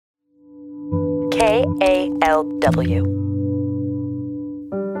KALW.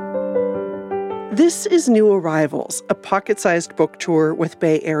 This is New Arrivals, a pocket-sized book tour with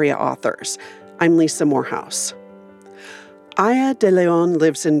Bay Area authors. I'm Lisa Morehouse. Aya De Leon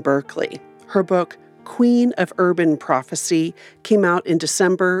lives in Berkeley. Her book, Queen of Urban Prophecy, came out in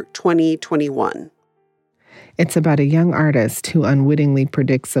December 2021. It's about a young artist who unwittingly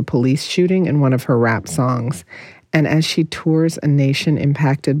predicts a police shooting in one of her rap songs. And as she tours a nation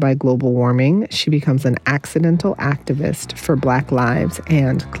impacted by global warming, she becomes an accidental activist for Black lives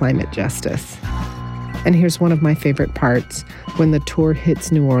and climate justice. And here's one of my favorite parts. When the tour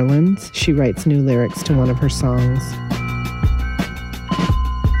hits New Orleans, she writes new lyrics to one of her songs.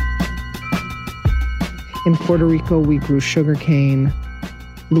 In Puerto Rico, we grew sugarcane.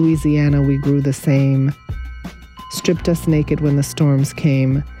 Louisiana, we grew the same. Stripped us naked when the storms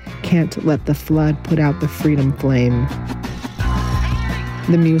came. Can't let the flood put out the freedom flame.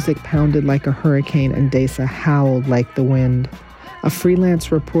 The music pounded like a hurricane and Desa howled like the wind. A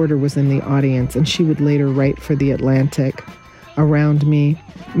freelance reporter was in the audience and she would later write for The Atlantic. Around me,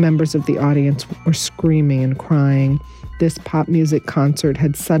 members of the audience were screaming and crying. This pop music concert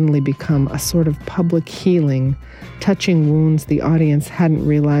had suddenly become a sort of public healing, touching wounds the audience hadn't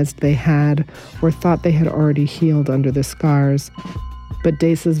realized they had or thought they had already healed under the scars. But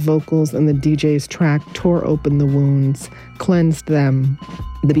Desa's vocals and the DJ's track tore open the wounds, cleansed them.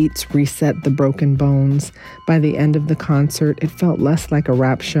 The beats reset the broken bones. By the end of the concert, it felt less like a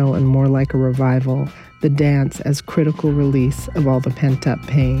rap show and more like a revival, the dance as critical release of all the pent-up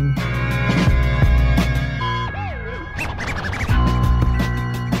pain.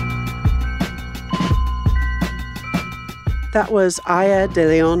 That was Aya De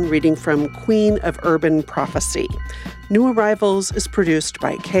Leon reading from Queen of Urban Prophecy. New Arrivals is produced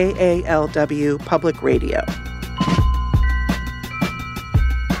by KALW Public Radio.